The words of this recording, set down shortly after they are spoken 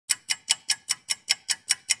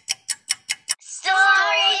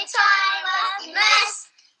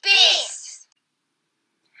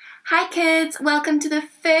Hi kids, welcome to the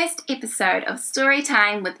first episode of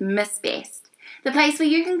Storytime with Miss Best, the place where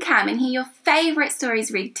you can come and hear your favourite stories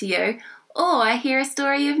read to you or hear a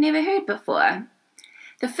story you've never heard before.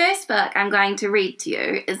 The first book I'm going to read to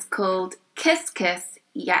you is called Kiss Kiss,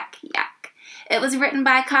 Yuck Yuck. It was written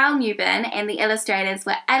by Mewburn and the illustrators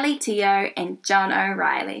were Ellie Teo and John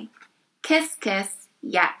O'Reilly. Kiss Kiss,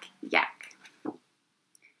 Yuck Yuck.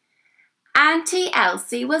 Aunty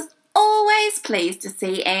Elsie was always pleased to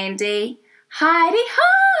see Andy.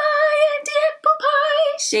 Hi-de-hi, Andy Apple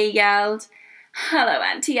Pie, she yelled. Hello,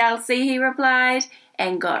 Aunty Elsie, he replied,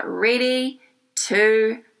 and got ready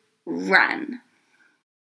to run.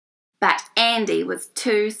 But Andy was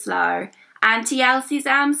too slow. Aunty Elsie's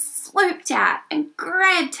arms swooped out and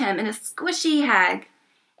grabbed him in a squishy hug.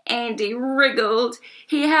 Andy wriggled.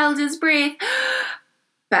 He held his breath.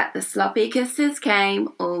 But the sloppy kisses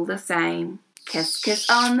came all the same. Kiss, kiss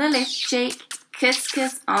on the left cheek, kiss,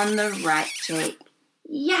 kiss on the right cheek.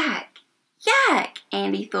 Yuck, yuck,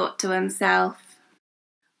 Andy thought to himself.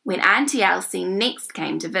 When Aunty Elsie next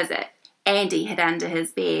came to visit, Andy hid under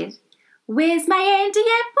his bed. Where's my Andy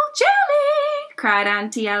Apple jelly? Cried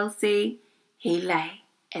Aunty Elsie. He lay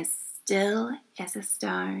as still as a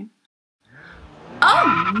stone.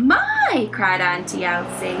 Oh my, cried Aunty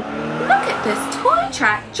Elsie. Look at this toy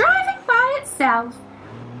truck driving by itself.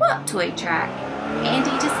 What toy truck? Andy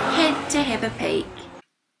just had to have a peek.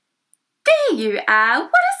 There you are,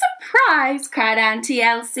 what a surprise, cried Aunty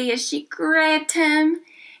Elsie as she grabbed him.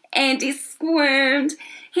 Andy squirmed.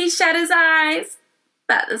 He shut his eyes,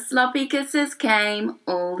 but the sloppy kisses came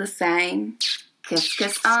all the same. Kiss,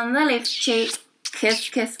 kiss on the left cheek, kiss,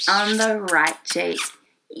 kiss on the right cheek.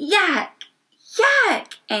 Yuck, yuck,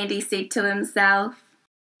 Andy said to himself.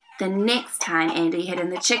 The next time Andy hid in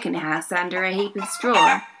the chicken house under a heap of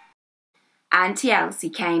straw, Aunty Elsie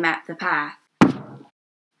came up the path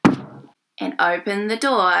and opened the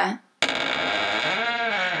door.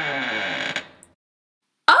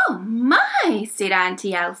 Oh my, said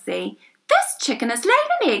Aunty Elsie, this chicken has laid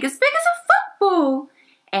an egg as big as a football.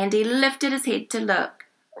 Andy lifted his head to look.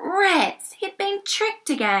 Rats, he'd been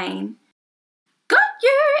tricked again. Got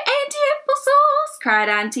you, Andy Applesauce, cried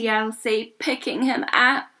Aunty Elsie, picking him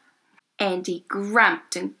up. Andy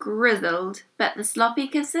grumped and grizzled, but the sloppy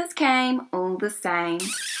kisses came all the same.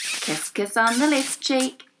 Kiss, kiss on the left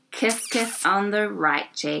cheek, kiss, kiss on the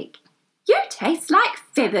right cheek. You taste like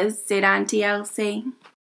feathers, said Aunty Elsie.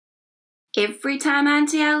 Every time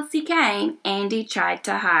Aunty Elsie came, Andy tried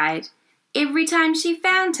to hide. Every time she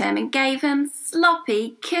found him and gave him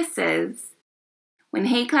sloppy kisses. When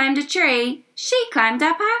he climbed a tree, she climbed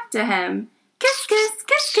up after him. Kiss, kiss,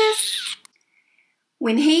 kiss, kiss.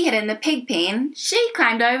 When he hid in the pig pen, she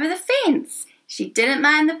climbed over the fence. She didn't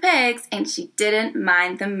mind the pigs and she didn't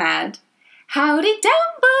mind the mud. Howdy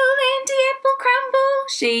dumble, Andy Apple Crumble,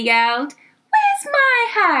 she yelled. Where's my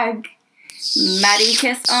hug? Muddy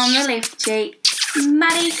kiss on the left cheek,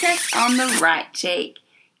 muddy kiss on the right cheek.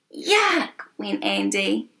 Yuck, went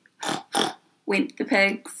Andy. Went the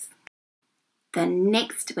pigs. The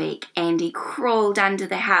next week, Andy crawled under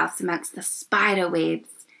the house amongst the spider webs.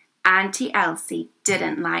 Aunty Elsie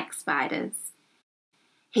didn't like spiders.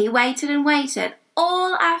 He waited and waited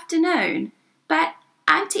all afternoon, but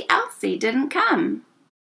Aunty Elsie didn't come.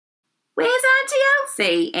 Where's Aunty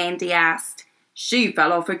Elsie? Andy asked. She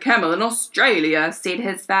fell off a camel in Australia, said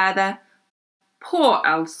his father. Poor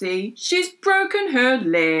Elsie, she's broken her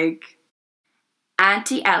leg.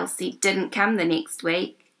 Aunty Elsie didn't come the next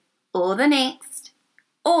week, or the next,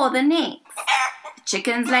 or the next. The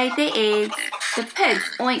chickens laid their eggs, the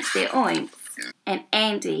pigs oinked their oinks, and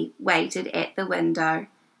Andy waited at the window.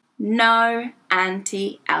 No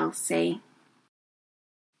Aunty Elsie.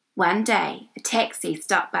 One day, a taxi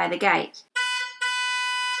stopped by the gate.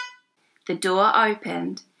 The door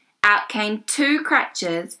opened. Out came 2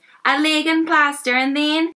 crutches, a leg in plaster, and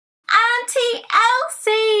then, Aunty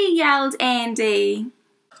Elsie, yelled Andy.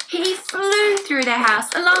 He flew through the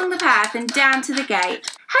house, along the path and down to the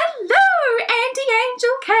gate. Hello, Andy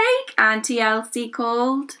Angel Cake, Aunty Elsie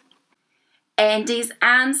called. Andy's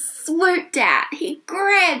arms swooped out. He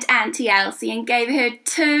grabbed Aunty Elsie and gave her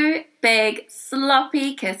 2 big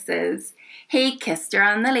sloppy kisses. He kissed her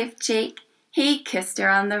on the left cheek. He kissed her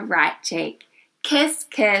on the right cheek. Kiss,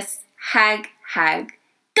 kiss, hug, hug.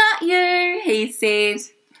 Got you, he said.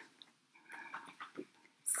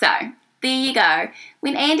 So, there you go.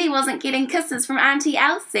 When Andy wasn't getting kisses from Aunty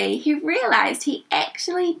Elsie, he realised he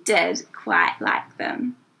actually did quite like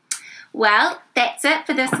them. Well, that's it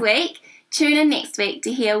for this week. Tune in next week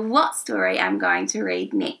to hear what story I'm going to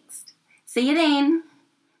read next. See you then.